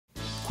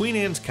Queen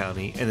Anne's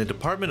County and the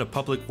Department of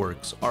Public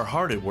Works are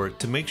hard at work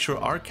to make sure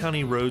our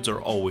county roads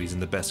are always in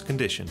the best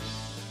condition.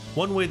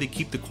 One way they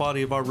keep the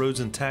quality of our roads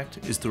intact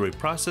is through a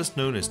process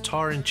known as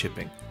tar and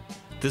chipping.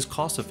 This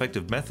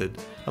cost-effective method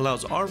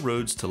allows our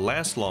roads to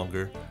last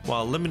longer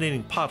while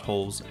eliminating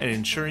potholes and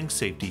ensuring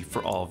safety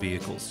for all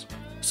vehicles.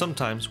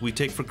 Sometimes we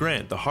take for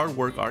granted the hard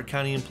work our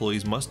county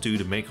employees must do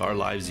to make our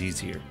lives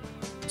easier.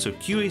 So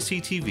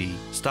QACTV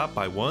stopped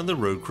by one of the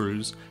road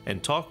crews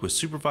and talked with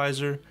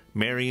Supervisor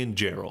Marion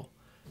Gerald.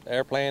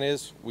 Our plan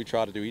is we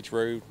try to do each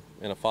road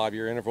in a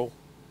 5-year interval,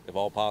 if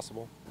all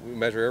possible. We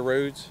measure our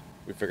roads,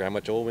 we figure how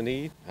much oil we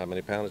need, how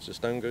many pounds of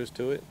stone goes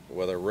to it,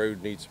 whether a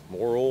road needs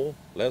more oil,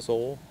 less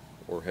oil,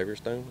 or heavier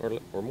stone,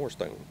 or more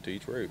stone to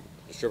each road.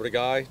 Distributor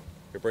guy,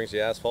 he brings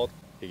the asphalt,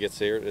 he gets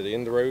here at the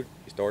end of the road,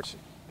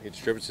 he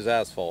distributes his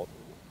asphalt.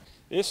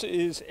 This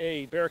is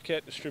a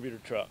Bearcat distributor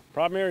truck.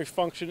 Primary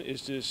function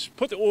is to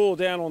put the oil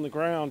down on the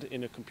ground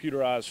in a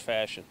computerized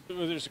fashion.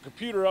 There's a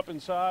computer up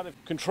inside that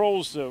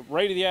controls the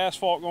rate of the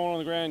asphalt going on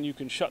the ground. You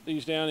can shut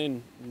these down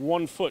in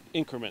 1-foot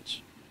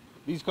increments.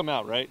 These come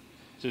out, right?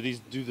 So these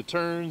do the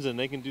turns and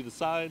they can do the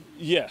side?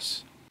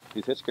 Yes.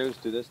 This hitch goes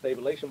to this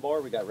stabilization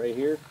bar we got right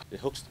here. It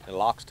hooks and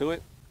locks to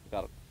it.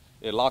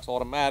 It locks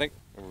automatic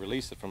and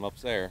release it from up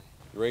there.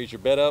 You raise your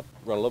bed up,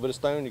 run a little bit of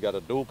stone. You got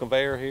a dual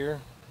conveyor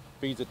here.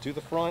 Feeds it to the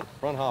front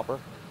hopper.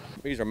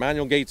 These are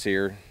manual gates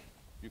here.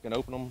 You can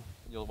open them.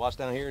 You'll watch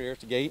down here, there's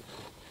the gate.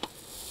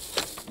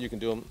 You can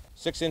do them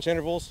 6-inch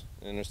intervals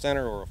in the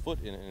center or a foot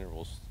in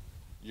intervals.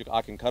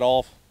 I can cut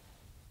off,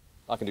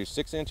 I can do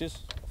 6 inches,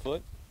 a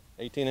foot,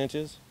 18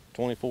 inches,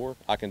 24.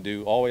 I can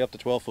do all the way up to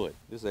 12 foot.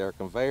 This is our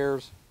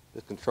conveyors.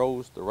 This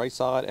controls the right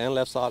side and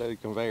left side of the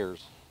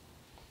conveyors.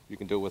 You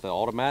can do it with an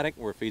automatic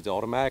where it feeds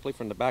automatically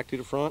from the back to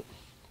the front.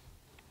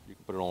 You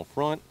can put it on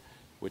front,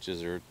 which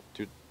is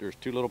there's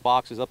 2 little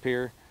boxes up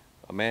here.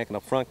 A man can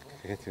up front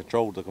can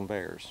control the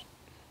conveyors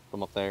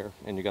from up there,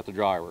 and you got the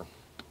driver.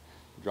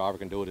 The driver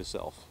can do it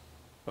himself.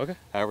 Okay.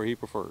 However he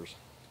prefers.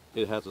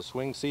 It has a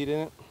swing seat in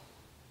it.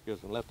 Goes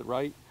from left to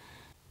right.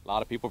 A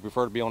lot of people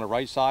prefer to be on the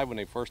right side when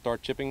they first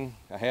start chipping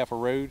a half a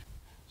road,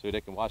 so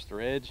they can watch their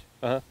edge.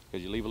 Because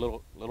you leave a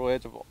little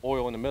edge of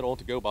oil in the middle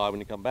to go by when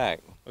you come back.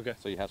 Okay.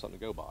 So you have something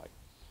to go by.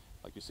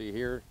 Like you see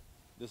here,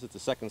 this is the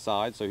second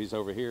side, so he's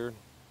over here.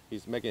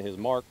 He's making his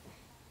mark,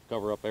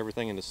 cover up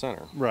everything in the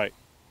center. Right.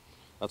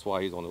 That's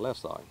why he's on the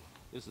left side.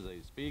 This is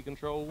a speed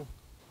control.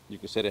 You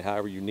can set it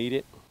however you need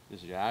it.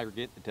 This is your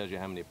aggregate. It tells you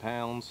how many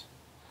pounds.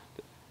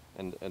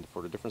 And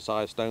for the different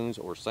size stones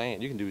or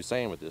sand, you can do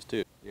sand with this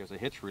too. There's a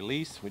hitch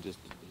release.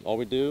 All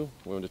we do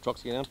when the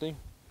trucks get empty,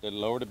 they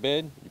lower the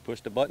bed, you push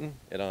the button,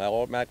 it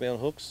automatically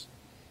unhooks,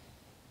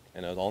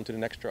 and it's on to the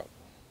next truck.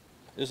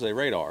 This is a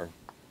radar.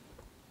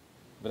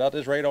 Without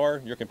this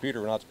radar, your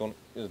computer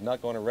is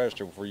not going to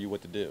register for you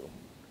what to do.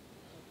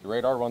 The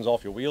radar runs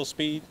off your wheel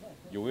speed.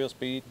 Your wheel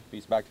speed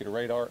feeds back to the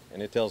radar,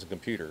 and it tells the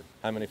computer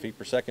how many feet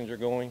per second you're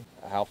going,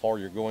 how far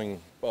you're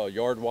going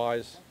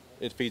yard-wise.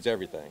 It feeds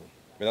everything.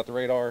 Without the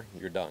radar,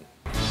 you're done.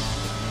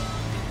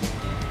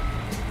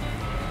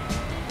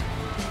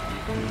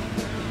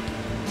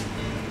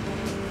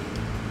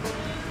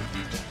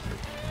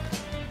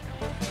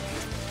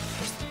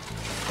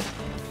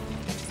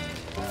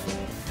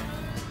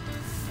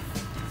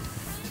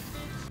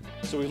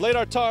 So we've laid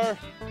our tar,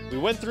 we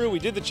went through, we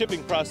did the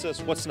chipping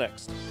process. What's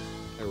next?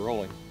 They're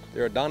rolling.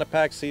 They're a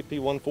Dynapack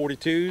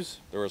CP142s.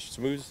 They're a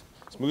smooth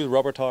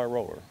rubber tire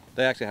roller.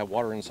 They actually have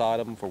water inside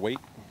of them for weight.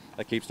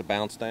 That keeps the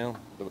bounce down.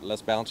 The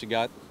less bounce you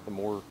got, the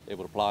more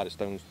able to apply the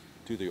stones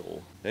to the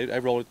oil. They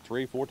roll it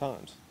 3-4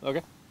 times.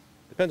 Okay.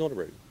 Depends on the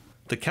road.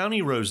 The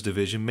County Roads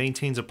Division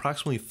maintains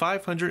approximately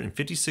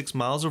 556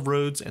 miles of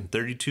roads and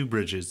 32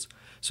 bridges,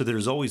 so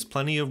there's always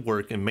plenty of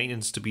work and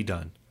maintenance to be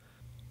done.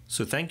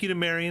 So thank you to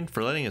Marion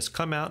for letting us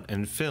come out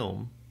and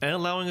film and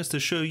allowing us to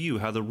show you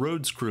how the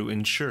roads crew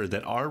ensure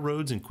that our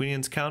roads in Queen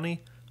Anne's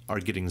County are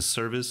getting the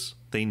service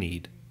they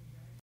need.